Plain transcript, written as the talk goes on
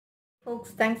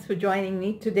Folks, thanks for joining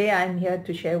me. Today I'm here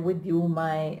to share with you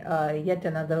my yet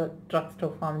another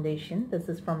drugstore foundation. This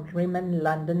is from Rimmel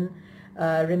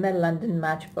London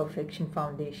Match Perfection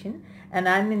Foundation, and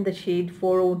I'm in the shade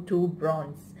 402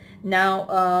 Bronze.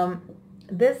 Now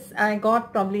this I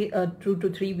got probably 2 to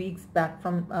 3 weeks back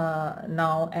from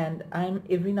now, and I'm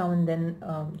every now and then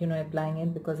applying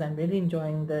it because I'm really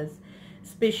enjoying this.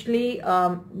 Especially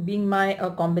being my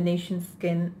combination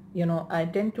skin, I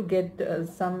tend to get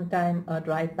sometime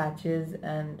dry patches,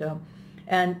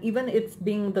 and even it's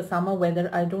being the summer weather,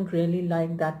 I don't really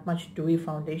like that much dewy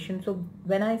foundation. So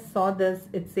when I saw this,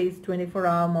 it says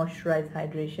 24-hour moisturize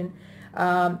hydration.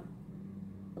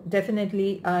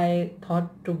 Definitely I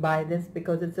thought to buy this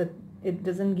because it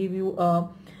doesn't give you a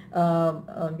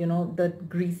the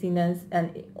greasiness,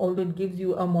 and although it gives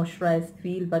you a moisturized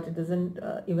feel, but it doesn't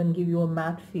even give you a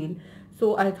matte feel.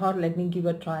 So I thought, let me give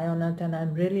a try on it, and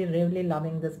I'm really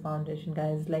loving this foundation,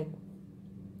 guys. Like,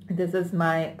 this is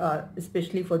my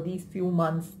especially for these few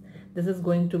months, this is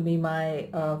going to be my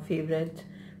favorite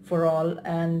for all.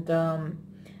 And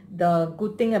the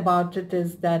good thing about it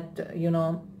is that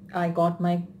I got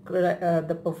my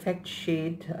the perfect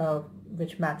shade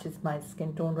which matches my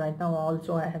skin tone right now.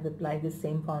 Also, I have applied the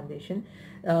same foundation,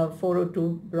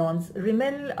 402 Bronze.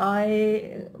 Rimmel,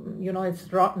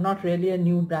 it's not really a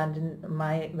new brand in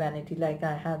my vanity. Like,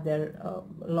 I have there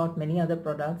many other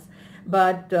products,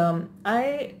 but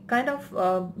I kind of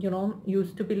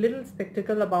used to be a little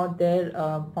skeptical about their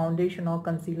foundation or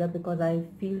concealer, because I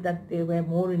feel that they were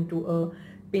more into a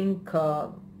pink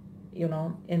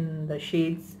in the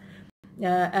shades.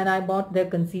 And I bought their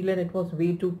concealer. It was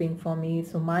way too pink for me.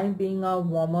 So mine being a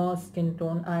warmer skin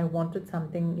tone, I wanted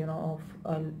something of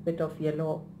a bit of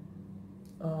yellow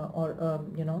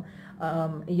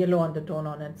yellow undertone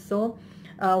on it. So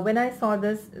when I saw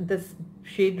this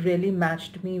shade really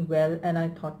matched me well, and I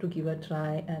thought to give a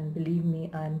try, and believe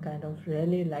me, I'm kind of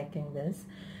really liking this.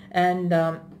 And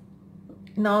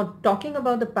now, talking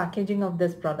about the packaging of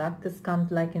this product, this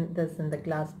comes like in the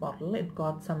glass bottle. It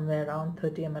got somewhere around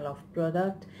 30 ml of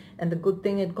product, and the good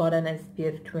thing, it got an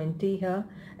SPF 20 here,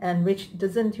 and which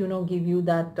doesn't give you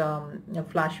that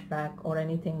flashback or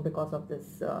anything because of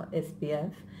this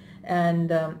SPF.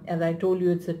 And as I told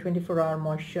you, it's a 24-hour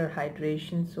moisture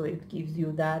hydration, so it gives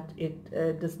you that. It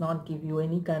does not give you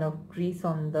any kind of grease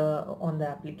on the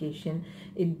application.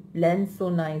 It blends so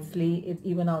nicely. It's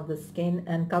even out the skin,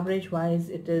 and coverage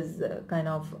wise, it is kind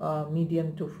of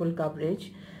medium to full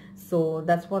coverage. So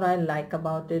that's what I like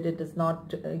about it. It does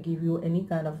not give you any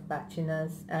kind of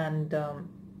patchiness, and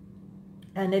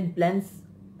it blends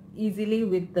easily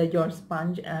with your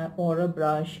sponge or a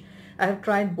brush. I have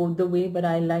tried both the way, but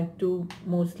I like to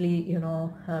mostly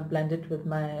blend it with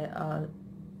my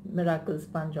miracle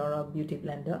sponge or a beauty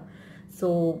blender.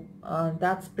 So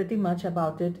that's pretty much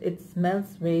about it. It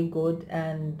smells very good,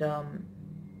 and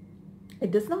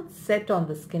it does not set on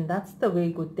the skin. That's the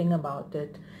very good thing about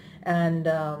it. And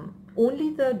only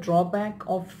the drawback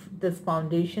of this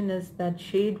foundation is that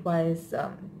shade wise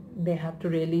they have to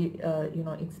really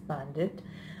expand it.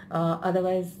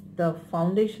 Otherwise, the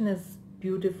foundation is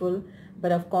beautiful,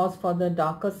 but of course for the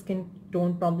darker skin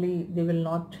tone, probably they will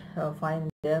not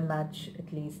find their match,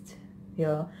 at least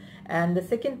here. And the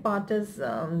second part is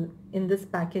in this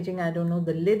packaging, I don't know,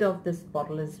 the lid of this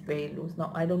bottle is very loose.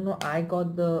 Now I don't know, I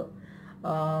got the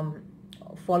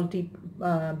faulty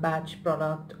batch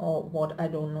product or what, I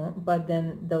don't know, but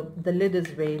then the lid is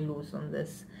very loose on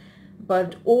this.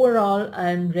 But overall,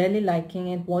 I'm really liking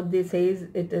it. What they say is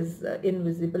it is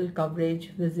invisible coverage,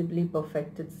 visibly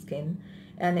perfected skin,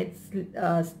 and it's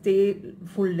stay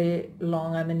full day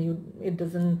long. I mean, it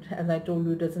doesn't, as I told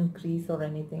you, it doesn't crease or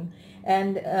anything.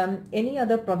 And any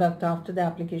other product after the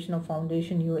application of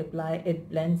foundation you apply, it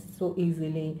blends so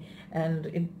easily, and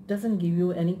it doesn't give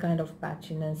you any kind of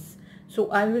patchiness. So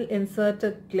I will insert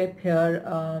a clip here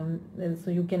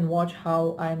so you can watch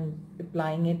how I'm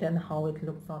applying it and how it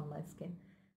looks on my skin.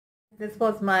 This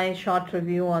was my short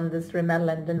review on this Rimmel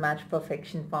London Match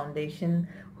Perfection Foundation.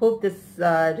 Hope this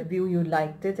review you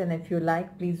liked it, and if you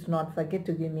like, please do not forget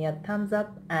to give me a thumbs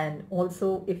up. And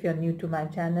also, if you're new to my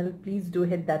channel, please do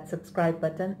hit that subscribe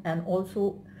button, and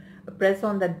also press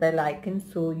on that bell icon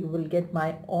so you will get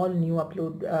my all new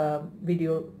upload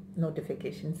video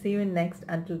notifications. See you in next.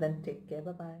 Until then, take care.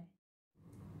 Bye bye.